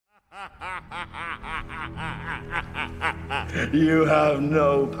You have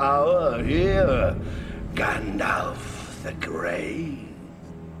no power here, Gandalf the Grey.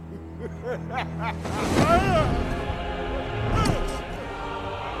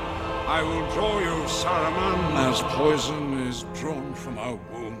 I will draw you, Saruman, as poison is drawn from a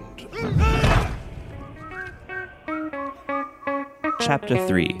wound. Chapter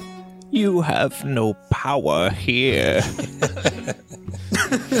 3. You have no power here.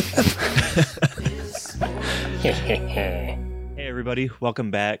 Hey everybody,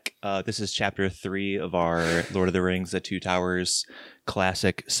 welcome back. This is Chapter 3 of our Lord of the Rings: The Two Towers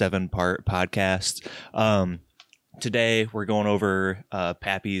classic 7-part podcast. Today we're going over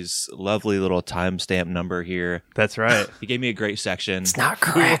Pappy's lovely little timestamp number here. That's right. He gave me a great section. It's not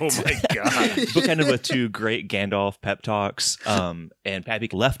correct. Oh my god. Bookended with 2 great Gandalf pep talks. And Pappy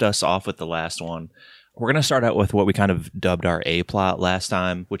left us off with the last one. We're going to start out with what we kind of dubbed our A-plot last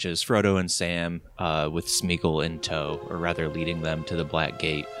time, which is Frodo and Sam with Smeagol in tow, or rather leading them to the Black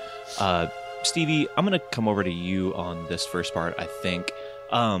Gate. Stevie, I'm going to come over to you on this first part, I think.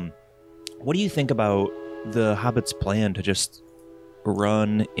 What do you think about the Hobbit's plan to just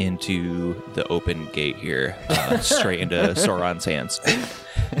run into the open gate here, straight into Sauron's hands?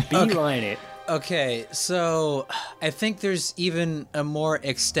 Beeline it. Okay, so I think there's even a more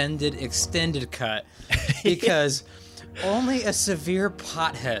extended cut because only a severe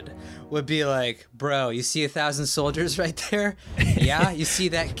pothead would be like, bro, you see 1,000 soldiers right there? Yeah, you see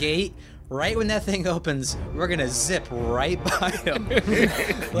that gate? Right when that thing opens, we're gonna zip right by him.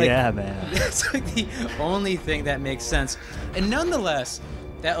 Yeah, man. That's like the only thing that makes sense. And nonetheless,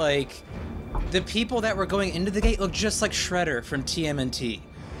 that like the people that were going into the gate look just like Shredder from TMNT.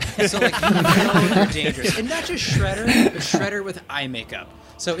 So like they're dangerous. And not just Shredder, but Shredder with eye makeup.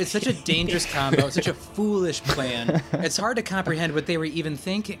 So it's such a dangerous combo, it's such a foolish plan. It's hard to comprehend what they were even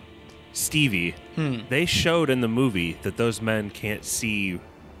thinking. Stevie, they showed in the movie that those men can't see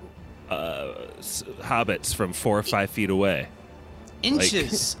hobbits from 4 or 5 feet away.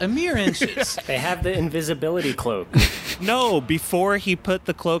 Inches, a mere inches. They have the invisibility cloak. No, before he put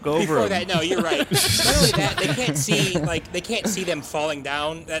the cloak over Before him. that, no, you're right. Not only that, they can't see them falling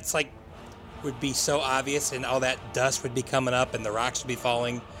down. That's like would be so obvious, and all that dust would be coming up, and the rocks would be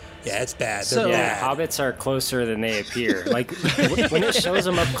falling. Yeah, it's bad. They're Yeah, bad. hobbits are closer than they appear. Like, when it shows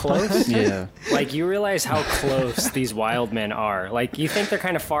them up close, like, you realize how close these wild men are. Like, you think they're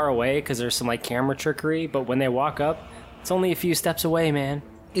kind of far away because there's some, like, camera trickery, but when they walk up, it's only a few steps away, man.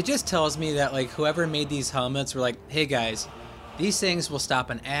 It just tells me that, like, whoever made these helmets were like, hey, guys, these things will stop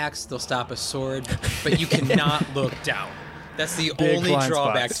an axe, they'll stop a sword, but you cannot look down. That's the only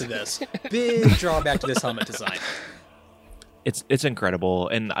drawback to this. Big drawback to this helmet design. It's incredible,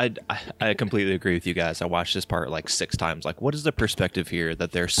 and I completely agree with you guys. I watched this part like 6 times. Like, what is the perspective here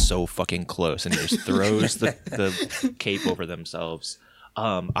that they're so fucking close, and he just throws the cape over themselves?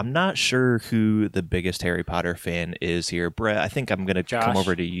 I'm not sure who the biggest Harry Potter fan is here. Brett, I think I'm gonna come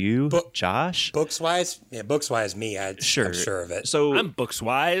over to you. Josh? Books-wise? Yeah, books-wise, me. I'm sure of it. So I'm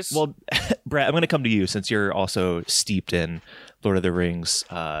books-wise. Well, Brett, I'm gonna come to you since you're also steeped in Lord of the Rings.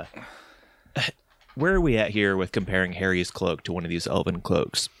 Where are we at here with comparing Harry's cloak to one of these elven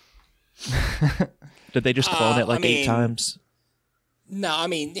cloaks? Did they just clone it 8 times? No, I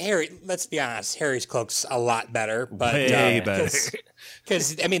mean, Harry, let's be honest, Harry's cloak's a lot better. But, way better.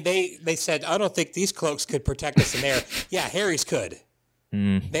 Because, I mean, they said, I don't think these cloaks could protect us in there. Yeah, Harry's could.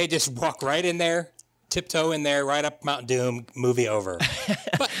 They just walk right in there, tiptoe in there, right up Mount Doom, movie over.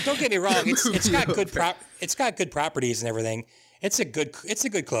 But don't get me wrong, it's got good properties and everything. It's a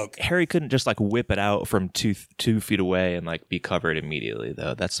good cloak. Harry couldn't just whip it out from two feet away and be covered immediately,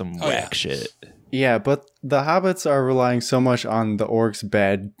 though. That's some whack shit. Yeah, but the hobbits are relying so much on the orcs'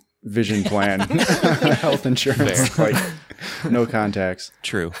 bad vision plan, health insurance, no contacts.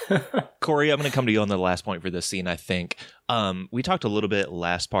 True. Corey, I'm going to come to you on the last point for this scene, I think. We talked a little bit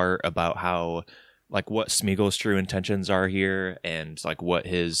last part about how, what Smeagol's true intentions are here and, what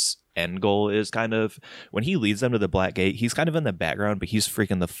his end goal is kind of. When he leads them to the Black Gate, he's kind of in the background, but he's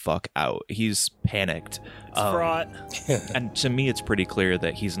freaking the fuck out. He's panicked. It's fraught. And to me, it's pretty clear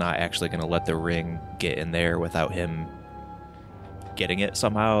that he's not actually going to let the ring get in there without him getting it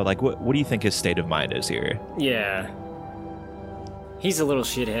somehow. What do you think his state of mind is here? Yeah. He's a little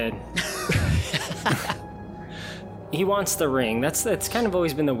shithead. He wants the ring. That's kind of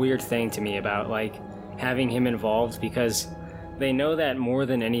always been the weird thing to me about, having him involved, because they know that more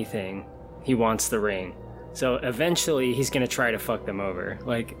than anything, he wants the ring. So eventually he's going to try to fuck them over.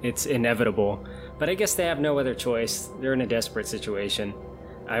 It's inevitable. But I guess they have no other choice. They're in a desperate situation.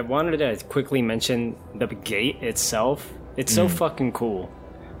 I wanted to quickly mention the gate itself. It's so fucking cool.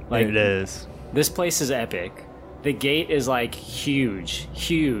 Like, It is. this place is epic. The gate is like huge,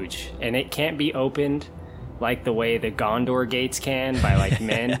 and it can't be opened like the way the Gondor gates can by like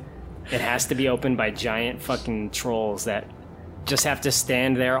men. It has to be opened by giant fucking trolls that just have to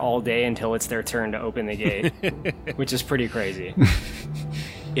stand there all day until it's their turn to open the gate, which is pretty crazy.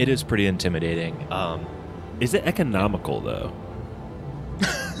 It is pretty intimidating. Is it economical though?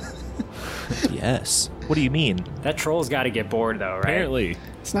 Yes. What do you mean? That troll's got to get bored though, right? Apparently.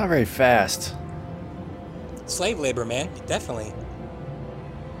 It's not very fast. Slave labor, man. Definitely.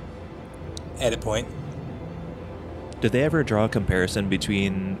 At a point. Did they ever draw a comparison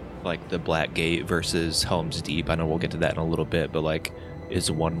between like the Black Gate versus Helm's Deep? I know we'll get to that in a little bit, but like,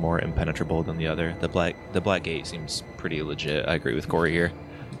 is one more impenetrable than the other? The Black Gate seems pretty legit. I agree with Corey here.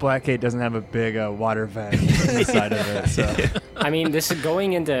 Blackgate doesn't have a big water vent in the side of it. So. I mean, this is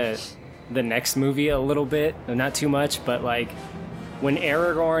going into the next movie a little bit, not too much, but like when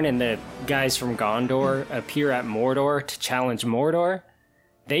Aragorn and the guys from Gondor appear at Mordor to challenge Mordor,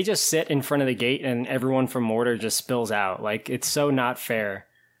 they just sit in front of the gate and everyone from Mordor just spills out. Like, it's so not fair.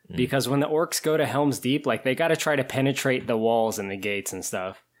 Because when the orcs go to Helm's Deep, like, they got to try to penetrate the walls and the gates and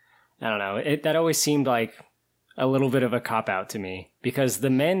stuff. I don't know. That always seemed like a little bit of a cop-out to me. Because the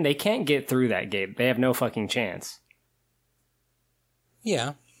men, they can't get through that gate. They have no fucking chance.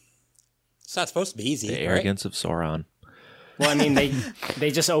 Yeah. It's not supposed to be easy, The right? arrogance of Sauron. Well, I mean,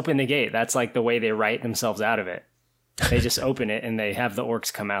 they just open the gate. That's like the way they write themselves out of it. They just open it and they have the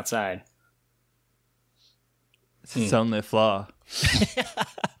orcs come outside. It's its only flaw.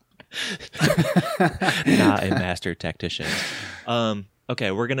 Not a master tactician. Okay,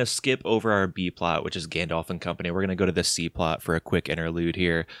 we're gonna skip over our B plot, which is Gandalf and company. We're gonna go to the C plot for a quick interlude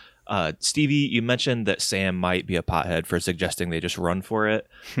here. Stevie, you mentioned that Sam might be a pothead for suggesting they just run for it.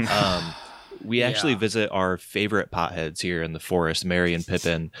 We actually visit our favorite potheads here in the forest, Merry and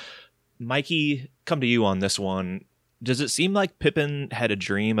Pippin. Mikey, come to you on this one. Does it seem like Pippin had a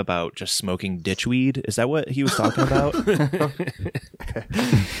dream about just smoking ditchweed? Is that what he was talking about?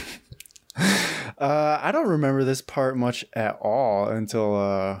 I don't remember this part much at all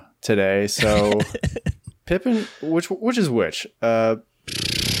until today. So Pippin, which is which?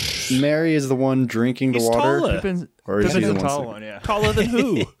 Mary is the one drinking the water. Taller. Pippin's Or is he the the tall one? one, yeah. Taller than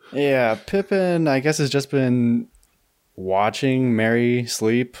who? Yeah, Pippin, I guess, has just been watching Mary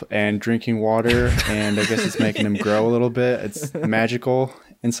sleep and drinking water, and I guess it's making him grow a little bit. It's magical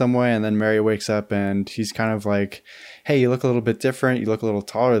in some way, and then Mary wakes up and he's kind of like, hey, you look a little bit different. You look a little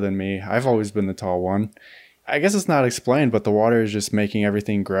taller than me. I've always been the tall one. I guess it's not explained, but the water is just making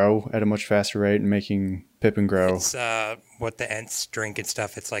everything grow at a much faster rate and making Pippin grow. It's what the Ents drink and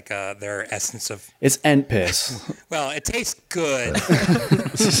stuff. It's like their essence of... It's Ent piss. Well, it tastes good.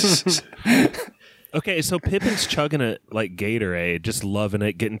 Okay, so Pippin's chugging it like Gatorade, just loving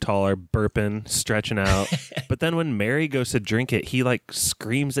it, getting taller, burping, stretching out. But then when Mary goes to drink it, he like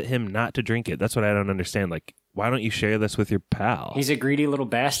screams at him not to drink it. That's what I don't understand. Like, why don't you share this with your pal? He's a greedy little He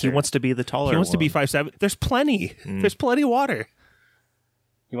bastard. wants to be the taller He wants to be one. 5'7". There's plenty. There's plenty of water.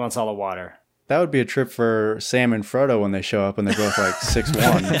 He wants all the water. That would be a trip for Sam and Frodo when they show up and they're both like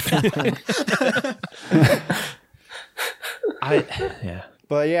 6'1". Yeah.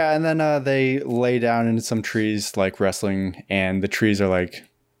 But yeah, and then they lay down into some trees like wrestling, and the trees are like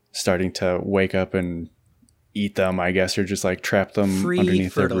starting to wake up and eat them, I guess, or just like trap them Free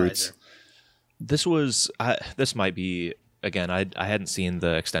underneath their fertilizer. roots. This might be, again, I hadn't seen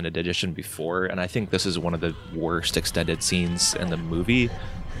the extended edition before, and I think this is one of the worst extended scenes in the movie.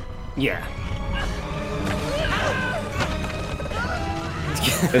 Yeah.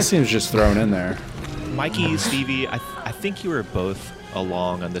 This seems just thrown in there. Mikey, Stevie, I think you were both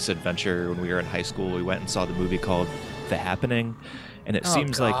along on this adventure when we were in high school. We went and saw the movie called The Happening, and it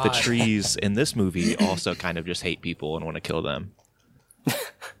seems like the God. trees in this movie also kind of just hate people and want to kill them.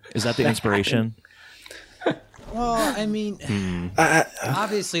 Is that the inspiration? Well, I mean,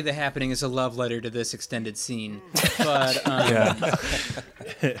 obviously The Happening is a love letter to this extended scene, but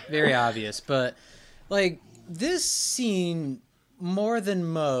very obvious. But like this scene, more than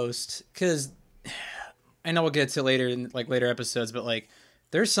most, because I know we'll get to later in like later episodes, but like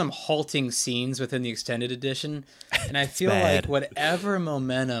there's some halting scenes within the extended edition, and I feel bad. like whatever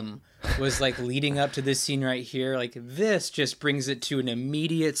momentum was like leading up to this scene right here, like this just brings it to an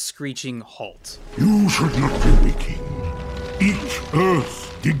immediate screeching halt. You should not be weaking. Eat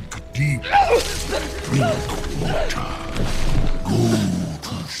earth, dig deep, drink water. Go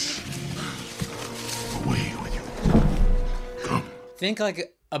to sleep. Away with you. Come. Think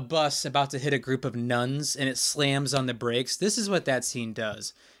like a bus about to hit a group of nuns and it slams on the brakes. This is what that scene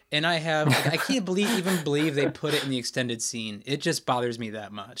does. And I can't even believe they put it in the extended scene. It just bothers me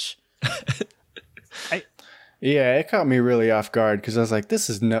that much. Yeah, it caught me really off guard because I was like,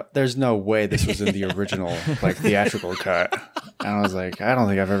 there's no way this was in the original, like, theatrical cut. And I was like, I don't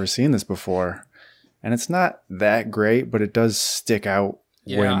think I've ever seen this before. And it's not that great, but it does stick out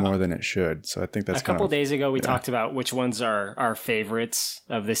way more than it should. So I think that's a couple days ago we talked about which ones are our favorites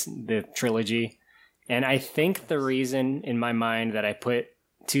of the trilogy. And I think the reason in my mind that I put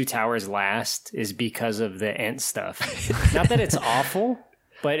Two Towers last is because of the Ent stuff. Not that it's awful,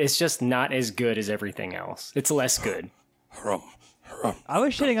 but it's just not as good as everything else. It's less good. I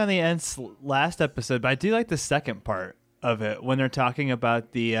was shitting on the Ents last episode, but I do like the second part of it when they're talking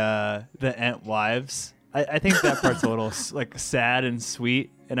about the Ent wives. I think that part's a little like sad and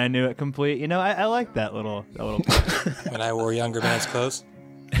sweet, and I knew it complete. You know, I like that little part. When I wore younger man's clothes.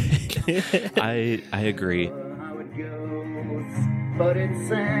 I agree. How it goes, but it's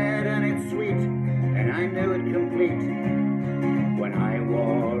sad and it's sweet, and I knew it complete when I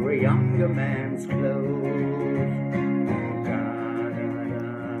wore a younger man's clothes.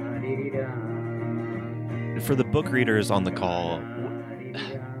 For the book readers on the call,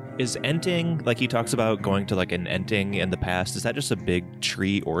 is enting, like he talks about going to like an enting in the past, is that just a big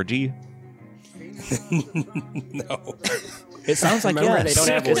tree orgy? No. It sounds like Remember, yes. they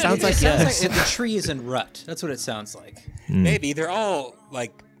don't have It sounds like yes. Like the tree is in rut. That's what it sounds like. Maybe they're all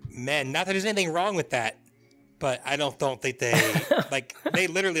like men. Not that there's anything wrong with that, but I don't think they like. They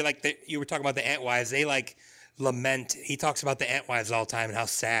literally you were talking about the Ent wives. They like lament. He talks about the Ent wives all the time and how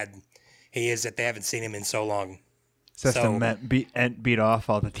sad he is that they haven't seen him in so long. System Ent beat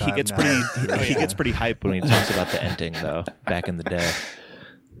off all the time. He gets he gets pretty hyped when he talks about the enting though. Back in the day.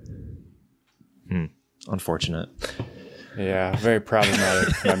 Unfortunate. Yeah, very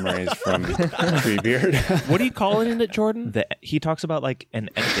problematic memories from Treebeard. What are you calling it, Jordan? He talks about like an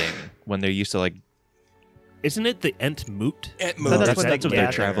enting when they're used to like. Isn't it the Ent Moot? Ent No, Moot. that's what gather.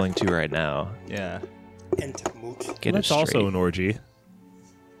 they're traveling to right now. Yeah. Ent Moot. Get That's it also straight. an orgy.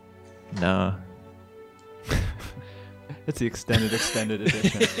 No. It's the extended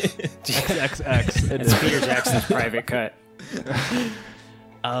edition. XXX. It's Peter Jackson's private cut.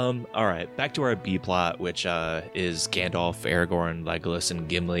 All right, back to our B plot, which is Gandalf, Aragorn, Legolas, and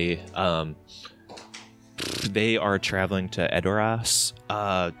Gimli. They are traveling to Edoras.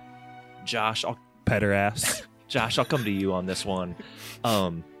 Josh, I'll come to you on this one.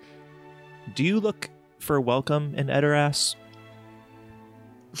 Do you look for welcome in Edoras?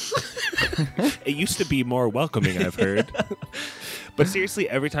 It used to be more welcoming, I've heard. But seriously,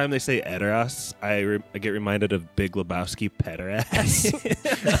 every time they say Edoras, I get reminded of Big Lebowski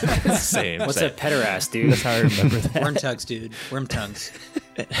Pederast. Same. What's a pederast, dude? That's how I remember that. Worm tugs, dude. Worm tongues.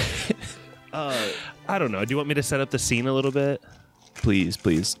 I don't know. Do you want me to set up the scene a little bit? Please.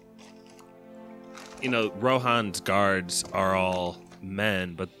 You know, Rohan's guards are all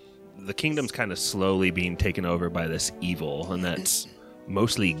men, but the kingdom's kind of slowly being taken over by this evil, and that's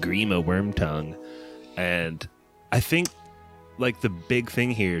mostly Grima Wormtongue. And I think, like, the big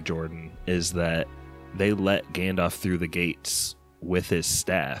thing here, Jordan, is that they let Gandalf through the gates with his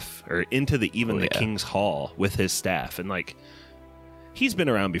staff, or into the king's hall with his staff, and like, he's been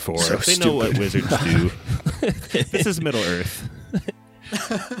around before. So they know what wizards do. This is Middle Earth.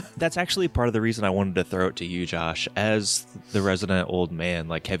 That's actually part of the reason I wanted to throw it to you, Josh. As the resident old man,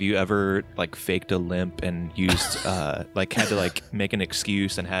 like, have you ever like faked a limp and used like had to like make an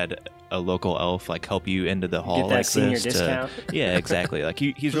excuse and had a local elf like help you into the hall Get that like senior this? discount? Yeah, exactly. Like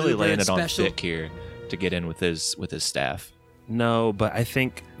he's really Blue laying Brand it on special. thick here to get in with his staff. No, but I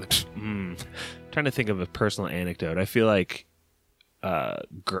think trying to think of a personal anecdote. I feel like I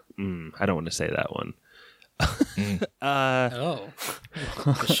don't want to say that one.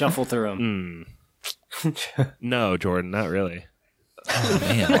 Just shuffle through them. No, Jordan, not really. Oh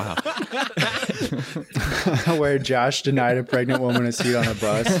man, wow. Where Josh denied a pregnant woman a seat on a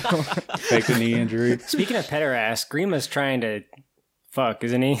bus, faked a knee injury. Speaking of pederast, Grima's trying to fuck,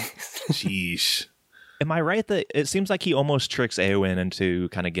 isn't he? Sheesh. Am I right that it seems like he almost tricks Eowyn into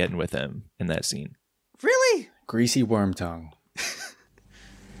kind of getting with him in that scene? Really? Greasy worm tongue.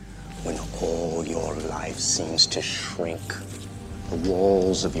 When all your life seems to shrink, the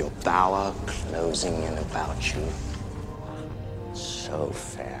walls of your bower closing in about you. So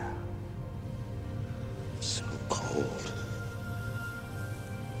fair, so cold,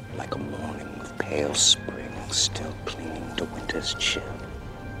 like a morning of pale spring still clinging to winter's chill.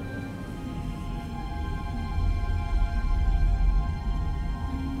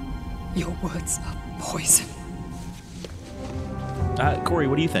 Your words are poison. Corey,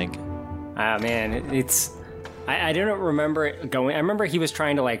 what do you think? Ah, man, I don't remember it going. I remember he was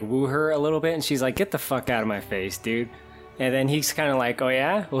trying to like woo her a little bit, and she's like, "Get the fuck out of my face, dude." And then he's kind of like, "Oh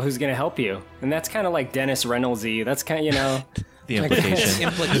yeah, well, who's gonna help you?" And that's kind of like Dennis Reynolds-y. That's kind of, you know, The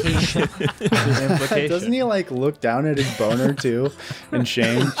implication. The implication. Doesn't he like look down at his boner too in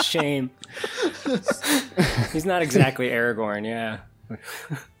shame? Shame. He's not exactly Aragorn, yeah.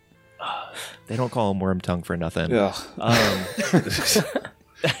 They don't call him Wormtongue for nothing. Ugh.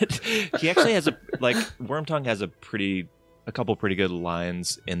 He actually has Wormtongue has a couple pretty good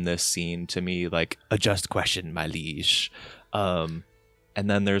lines in this scene to me, like, "A just question, my liege." And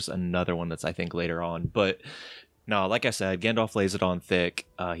then there's another one that's I think later on, but no, like I said, Gandalf lays it on thick.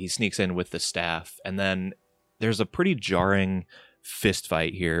 He sneaks in with the staff, and then there's a pretty jarring fist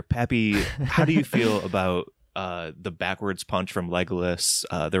fight here. Pappy, how do you feel about the backwards punch from Legolas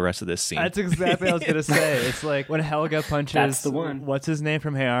the rest of this scene? That's exactly what I was gonna say. It's like when Helga punches That's the one. What's his name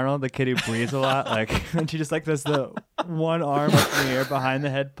from Hey Arnold, the kid who breathes a lot, like, and she just like does the one arm up in the air behind the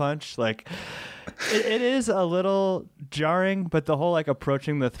head punch. Like it is a little jarring, but the whole like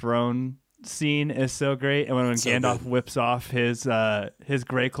approaching the throne scene is so great. And when Gandalf whips off his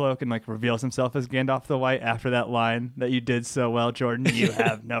gray cloak and like reveals himself as Gandalf the White after that line that you did so well, Jordan, "You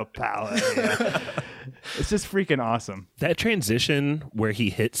have no power." Yeah. It's just freaking awesome. That transition where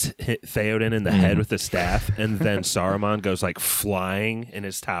he hit Theoden in the head with the staff, and then Saruman goes like flying in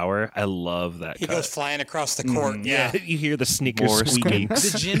his tower. I love that. He cut. goes flying across the court. Yeah, you hear the sneakers More squeaking.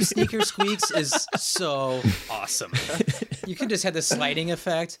 The Jim Sneaker squeaks is so awesome. You could just have the sliding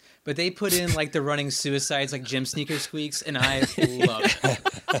effect, but they put in like the running suicides, like Jim Sneaker squeaks, and I love it.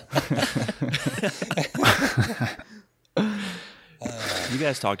 You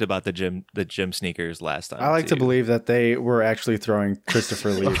guys talked about the gym sneakers last time. I like to too. believe that they were actually throwing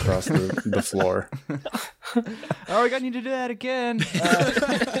Christopher Lee across the floor. Oh, we're gonna need to do that again.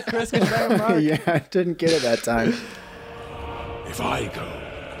 Chris, can try Mark. Yeah, I didn't get it that time. If I go,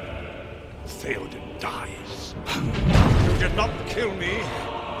 Theoden dies. You did not kill me.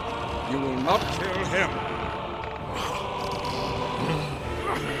 You will not kill him.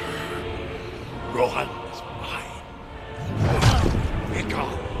 Rohan is mine. Be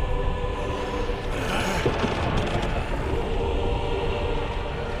gone.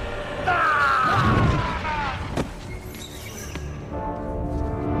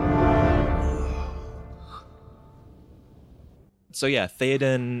 So yeah,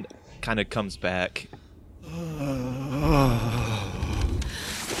 Theoden kind of comes back.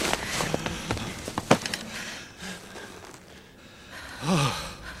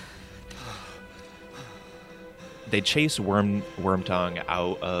 They chase Wormtongue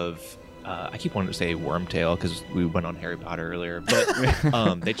out of. I keep wanting to say Wormtail because we went on Harry Potter earlier, but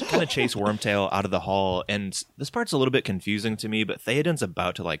they kind of chase Wormtail out of the hall, and this part's a little bit confusing to me. But Theoden's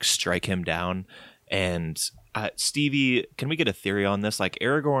about to like strike him down, and Stevie, can we get a theory on this? Like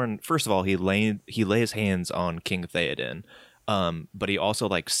Aragorn, first of all, he lays hands on King Theoden, but he also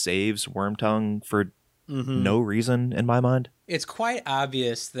like saves Wormtongue for no reason in my mind. It's quite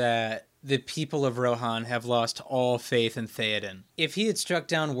obvious that the people of Rohan have lost all faith in Theoden. If he had struck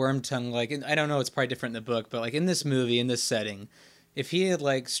down Wormtongue, like, I don't know, it's probably different in the book, but like in this movie, in this setting, if he had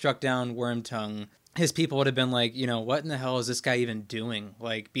like struck down Wormtongue, his people would have been like, you know, what in the hell is this guy even doing?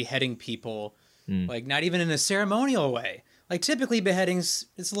 Like beheading people, like not even in a ceremonial way. Like typically beheadings,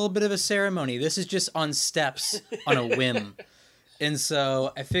 it's a little bit of a ceremony. This is just on steps on a whim. And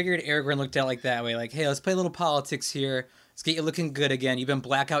so I figured Aragorn looked at it like that way, like, hey, let's play a little politics here. Let's get you looking good again. You've been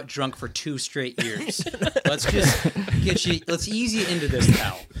blackout drunk for 2 straight years. Let's just let's ease you into this,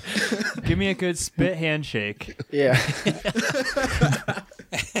 pal. Give me a good spit handshake. Yeah.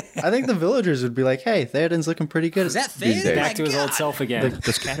 I think the villagers would be like, hey, Theoden's looking pretty good. Is that these Theoden? days. Back to his old self again.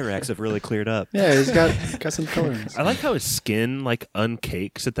 Those cataracts have really cleared up. Yeah, he's got some colorings. I like how his skin like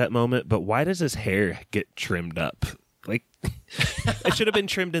uncakes at that moment, but why does his hair get trimmed up? Like, it should have been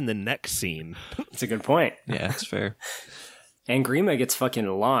trimmed in the next scene. That's a good point. Yeah, that's fair. And Grima gets fucking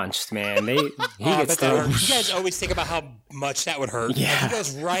launched, man. He gets but thrown. you guys always think about how much that would hurt. Yeah. Like, he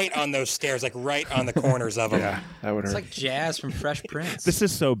goes right on those stairs, like right on the corners of them. Yeah, that would It's hurt. like Jazz from Fresh Prince. This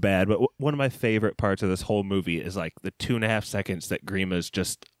is so bad, but one of my favorite parts of this whole movie is like the 2.5 seconds that Grima's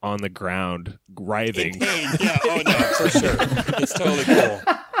just on the ground writhing. In pain. Yeah, oh no, for sure. It's totally cool.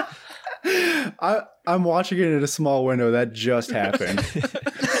 I'm watching it in a small window. That just happened.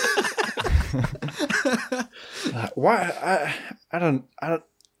 Why? I don't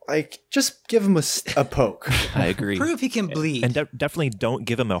like. Just give him a poke. I agree. Prove he can bleed. And definitely don't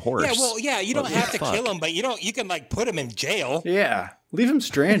give him a horse. Yeah, well, yeah, you don't What have the to fuck? kill him, but you can like put him in jail. Yeah, leave him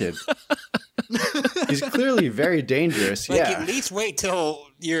stranded. He's clearly very dangerous. Like yeah, at least wait till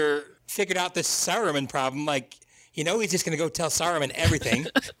you're figured out this Saruman problem. Like You know he's just going to go tell Saruman everything.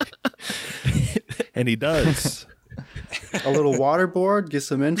 And he does. A little waterboard, get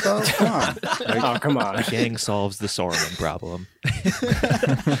some info. Come on. Oh, come on. The gang solves the Sauron problem.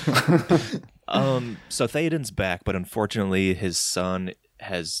 So Theoden's back, but unfortunately his son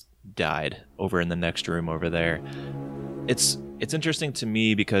has died over in the next room over there. It's interesting to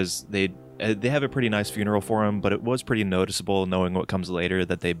me because they have a pretty nice funeral for him, but it was pretty noticeable, knowing what comes later,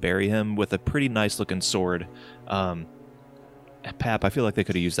 that they bury him with a pretty nice looking sword. Pap, I feel like they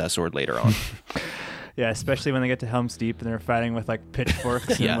could have used that sword later on. Yeah, especially when they get to Helm's Deep and they're fighting with like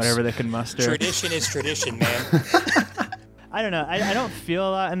pitchforks and whatever they can muster. Tradition is tradition, man. I don't know. I don't feel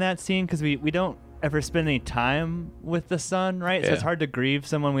a lot in that scene because we don't ever spend any time with the son, right? So it's hard to grieve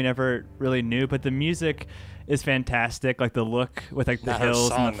someone we never really knew. But the music is fantastic, like the look with like the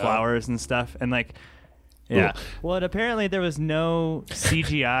hills and the flowers and stuff, and like. Yeah. Well, apparently there was no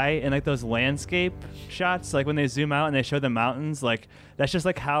CGI in like those landscape shots. Like when they zoom out and they show the mountains, like that's just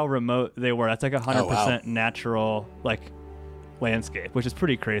like how remote they were. That's like 100% natural like landscape, which is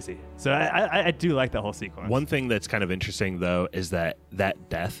pretty crazy. So I do like that whole sequence. One thing that's kind of interesting though is that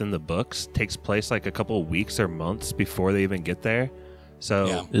death in the books takes place like a couple of weeks or months before they even get there.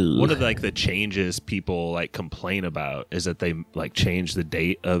 So one of the changes people like complain about is that they like change the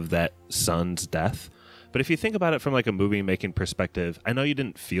date of that son's death. But if you think about it from like a movie making perspective, I know you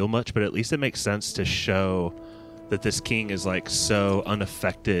didn't feel much, but at least it makes sense to show that this king is like so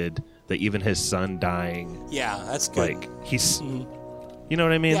unaffected that even his son dying. Yeah, that's good. Like he's, you know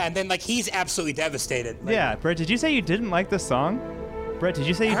what I mean? Yeah, and then like he's absolutely devastated. Like, yeah, Brett, did you say you didn't like the song? Brett, did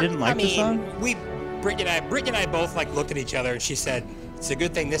you say you didn't like the song? Brittany and I both like looked at each other and she said, "It's a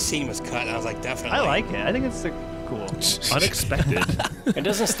good thing this scene was cut." And I was like, "Definitely." I like it. I think it's cool. Unexpected. It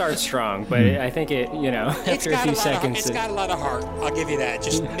doesn't start strong, but I think it, after a few seconds. It's got a lot of heart. I'll give you that.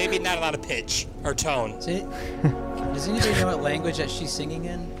 Just maybe not a lot of pitch or tone. Does anybody know what language that she's singing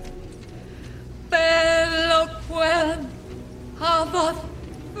in? Beloquen hafodd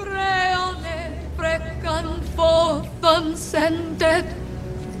freone frecan fothan sented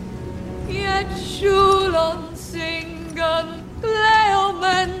yet shulon singan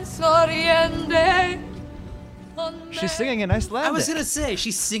pleomen soriende. She's singing in Icelandic. I was gonna say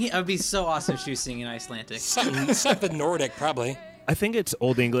she's singing. It would be so awesome if she was singing Icelandic. Something Nordic, probably. I think it's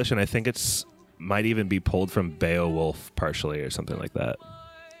Old English, and I think it's might even be pulled from Beowulf partially or something like that.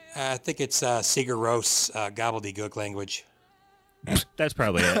 I think it's Sigur Rós gobbledygook language. That's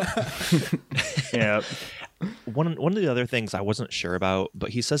probably it. Yeah. One of the other things I wasn't sure about, but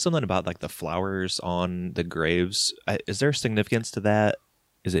he says something about like the flowers on the graves. Is there significance to that?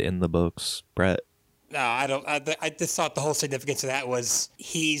 Is it in the books, Brett? No, I don't. I just thought the whole significance of that was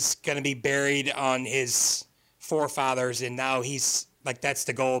he's going to be buried on his forefathers, and now he's like that's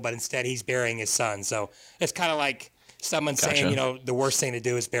the goal, but instead he's burying his son. So it's kind of like someone saying, the worst thing to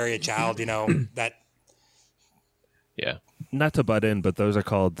do is bury a child. That. Yeah. Not to butt in, but those are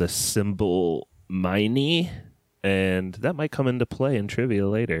called the symbol Mini, and that might come into play in trivia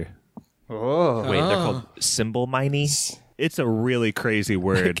later. Oh, wait, they're called symbol Mini. It's a really crazy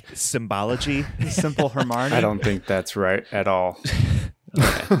word. Like symbology. Simple Hermione. I don't think that's right at all.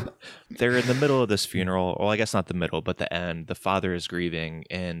 Okay. They're in the middle of this funeral. Well, I guess not the middle, but the end. The father is grieving,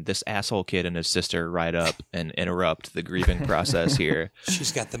 and this asshole kid and his sister ride up and interrupt the grieving process here.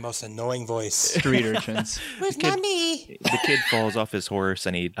 She's got the most annoying voice. Street urchins. Where's mommy? The kid falls off his horse,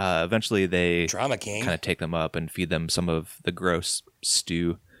 and he eventually they Drama King kind of take them up and feed them some of the gross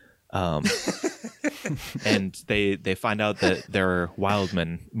stew. And they find out that there are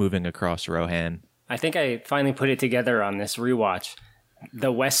wildmen moving across Rohan. I think I finally put it together on this rewatch.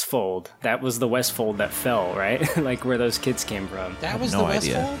 The Westfold. That was the Westfold that fell, right? Like where those kids came from. That was no the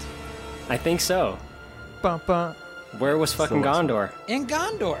idea. Westfold? I think so. Where was fucking Gondor? In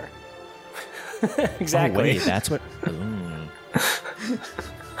Gondor. Exactly. Oh, wait, that's what...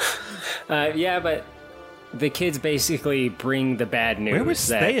 Yeah, but the kids basically bring the bad news. Where was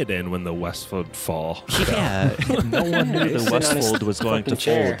that Theoden when the Westfold fall? Yeah, no one knew the Westfold was going to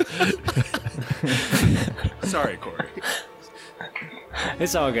fold. Sorry, Corey.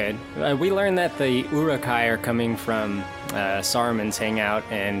 It's all good. We learned that the Uruk-hai are coming from Saruman's hangout,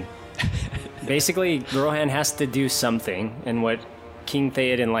 and basically Rohan has to do something, and what King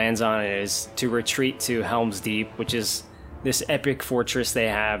Theoden lands on is to retreat to Helm's Deep, which is this epic fortress they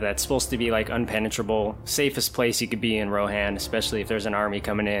have that's supposed to be like unpenetrable, safest place you could be in Rohan, especially if there's an army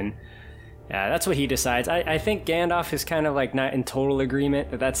coming in. That's what he decides. I think Gandalf is kind of like not in total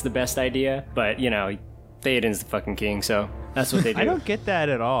agreement that that's the best idea, but Theoden's the fucking king, so that's what they do. I don't get that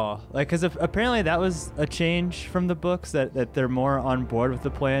at all. Like, because apparently that was a change from the books, that they're more on board with the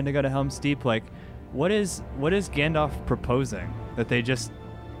plan to go to Helm's Deep. Like, What is Gandalf proposing? That they just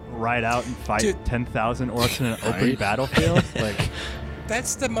ride out and fight 10,000 orcs in an open battlefield? Like,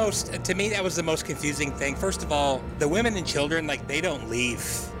 That's the most, to me, that was the most confusing thing. First of all, the women and children, like, they don't leave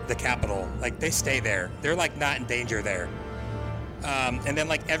the capital. Like, they stay there. They're, like, not in danger there. And then,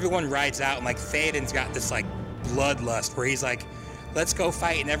 like, everyone rides out, and, like, Theoden's got this, like, bloodlust where he's like, let's go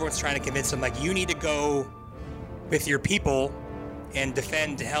fight, and everyone's trying to convince him, like, you need to go with your people and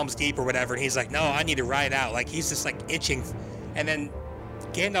defend Helm's Deep or whatever. And he's like, no, I need to ride out. Like, he's just, like, itching. And then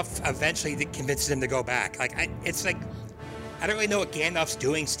Gandalf eventually convinces him to go back. Like, it's like, I don't really know what Gandalf's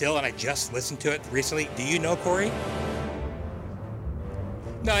doing still, and I just listened to it recently. Do you know, Corey?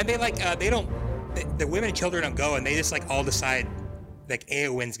 No, and they like, the women and children don't go, and they just like all decide, like,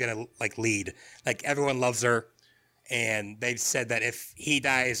 Eowyn's gonna like lead. Like, everyone loves her, and they've said that if he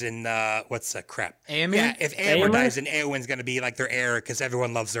dies in, what's the crap? Éomer? Yeah, if Éomer dies, then Eowyn's gonna be like their heir, because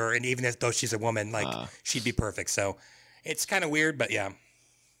everyone loves her, and even though she's a woman, like, she'd be perfect. So it's kind of weird, but yeah.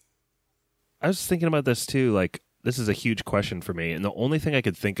 I was thinking about this too, like, this is a huge question for me, and the only thing I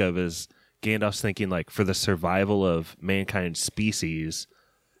could think of is Gandalf's thinking, like, for the survival of mankind's species,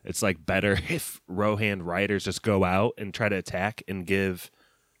 it's, like, better if Rohan riders just go out and try to attack and give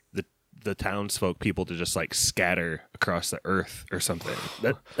the townsfolk people to just, like, scatter across the earth or something.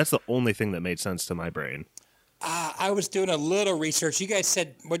 That's the only thing that made sense to my brain. I was doing a little research. You guys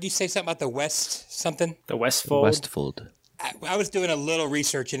said, what did you say, something about the West something? The Westfold? Westfold. I was doing a little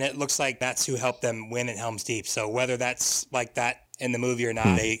research, and it looks like that's who helped them win in Helm's Deep. So whether that's like that in the movie or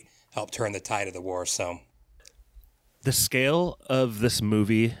not, they helped turn the tide of the war. So the scale of this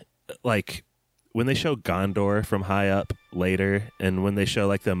movie, like when they show Gondor from high up later, and when they show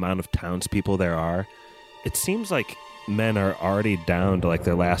like the amount of townspeople there are, it seems like men are already down to like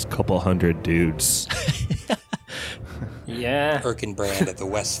their last couple hundred dudes. Yeah. Erkenbrand at the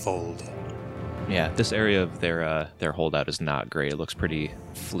Westfold. Yeah, this area of their holdout is not great. It looks pretty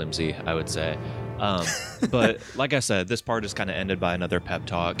flimsy, I would say. But like I said, this part is kind of ended by another pep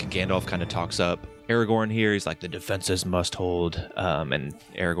talk. Gandalf kind of talks up Aragorn here. He's like, the defenses must hold. And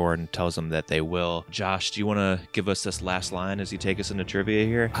Aragorn tells him that they will. Josh, do you want to give us this last line as you take us into trivia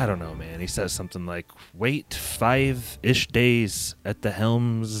here? I don't know, man. He says something like, wait 5-ish days at the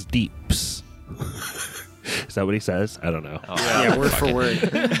Helm's Deeps. Is that what he says? I don't know. Oh, yeah, word for word.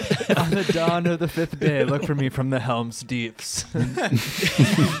 On the dawn of the 5th day, look for me from the Helm's Deeps.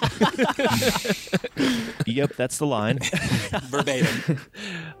 Yep, that's the line. Verbatim.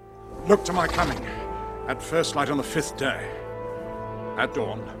 Look to my coming. At first light on the 5th day. At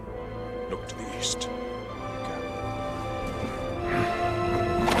dawn, look to the east.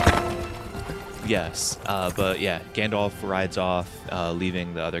 Yes, but yeah, Gandalf rides off,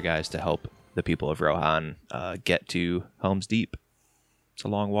 leaving the other guys to help the people of Rohan get to Helm's Deep. It's a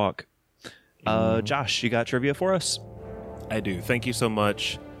long walk. Josh, you got trivia for us? I do. Thank you so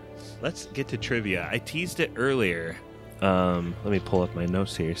much. Let's get to trivia. I teased it earlier. Let me pull up my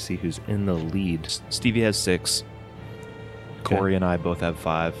notes here, see who's in the lead. Stevie has 6. Okay. Corey and I both have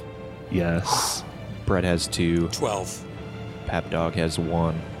 5. Yes. Brett has 2. 12. Pap Dog has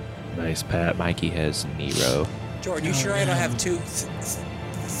 1. Nice, Pat. Mikey has Nero. Jordan, you sure I don't have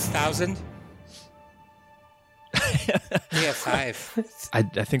 2,000? We have 5. I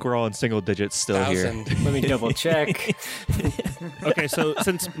think we're all in single digits still 1,000. here. Let me double check. Okay, so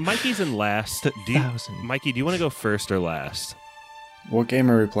since Mikey's in last, Mikey, do you want to go first or last? What game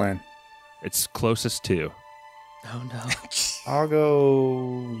are we playing? It's closest to. Oh, no. I'll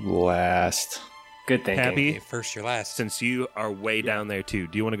go last. Good thinking. Pappy, Okay, first or last. since you are way down there too,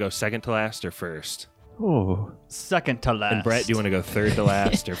 do you want to go second to last or first? Oh. Second to last. And Brett, do you want to go third to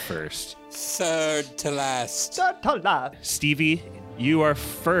last or first? Third to last. Third to last. Stevie, you are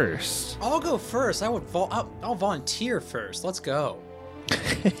first. I'll go first. I'll volunteer first. Let's go.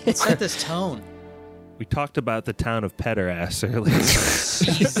 Let's set this tone. We talked about the town of Pedoras earlier.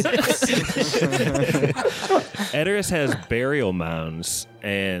 Edoras has burial mounds,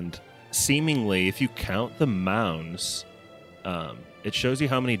 and seemingly, if you count the mounds, it shows you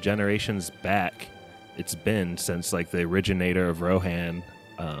how many generations back it's been since like the originator of Rohan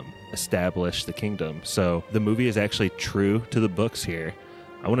established the kingdom. So the movie is actually true to the books here.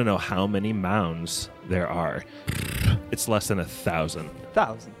 I want to know how many mounds there are. It's less than 1,000.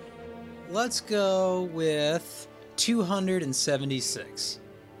 1,000. Let's go with 276.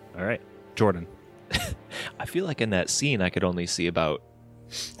 All right, Jordan. I feel like in that scene I could only see about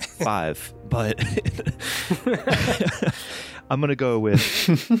 5, but I'm going to go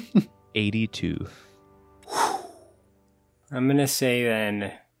with 82. I'm going to say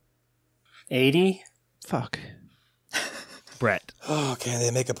then 80. Fuck. Brett. Oh, okay,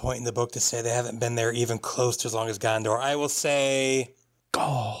 they make a point in the book to say they haven't been there even close to as long as Gondor. I will say...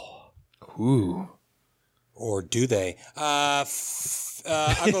 Ooh. Or do they? I'll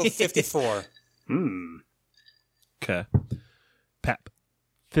go 54. Okay. Pap.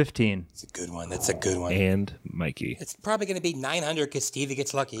 15. It's a good one. That's a good one. And Mikey. It's probably going to be 900 because Stevie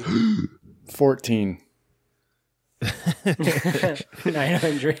gets lucky. 14.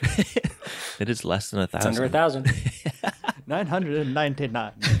 900. It is less than 1,000. It's under 1,000.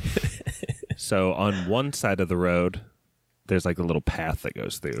 999. So on one side of the road, there's like a little path that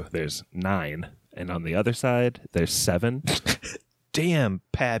goes through. There's 9. And on the other side, there's 7. Damn,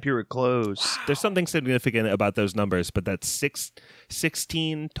 Pap, you were close. There's something significant about those numbers, but that's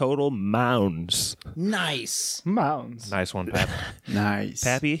 16 total mounds. Nice. Mounds. Nice one, Pap. Nice.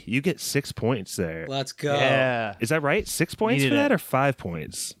 Pappy, you get 6 points there. Let's go. Yeah. Is that right? 6 points Needed for that it. or 5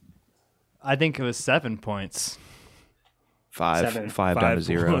 points? I think it was 7 points. 5 7. 5 down to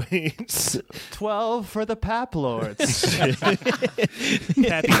 0. Points. 12 for the Pap Lords. Pappy,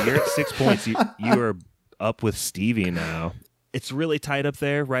 you're at 6 points. You are up with Stevie now. It's really tight up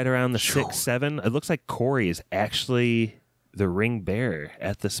there, right around the 6-7. It looks like Corey is actually the ring bearer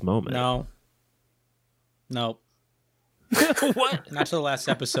at this moment. No. Nope. What? Not to the last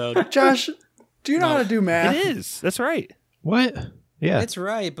episode. Josh, do you know how to do math? It is. That's right. What? Yeah. It's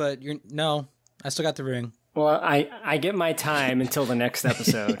right, but you're no. I still got the ring. Well, I get my time until the next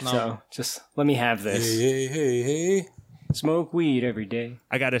episode, so just let me have this. Hey. Smoke weed every day.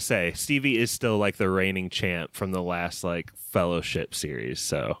 I gotta say, Stevie is still like the reigning champ from the last like Fellowship series.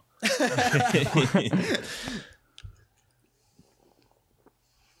 So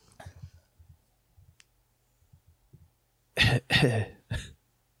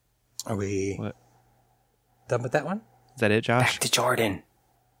Are we What? done with that one? Is that it, Josh? Back to Jordan.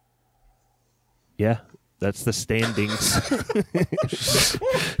 yeah, that's the standings.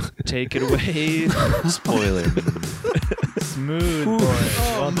 Take it away. Spoiler. Smooth, boys.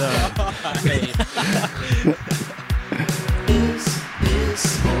 Well done.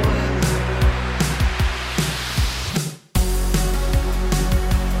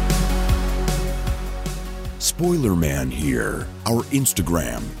 Spoiler Man here. Our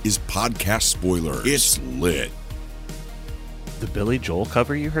Instagram is Podcast Spoiler. It's lit. The Billy Joel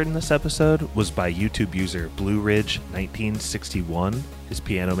cover you heard in this episode was by YouTube user Blue Ridge 1961. His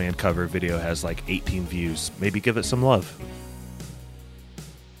Piano Man cover video has like 18 views. Maybe give it some love.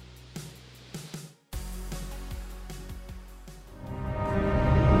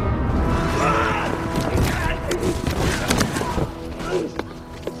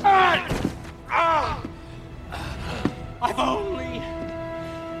 I've only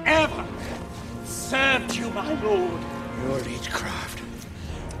ever served you, my lord. Your leechcraft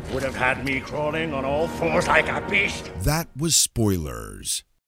would have had me crawling on all fours like a beast. That was Spoilers.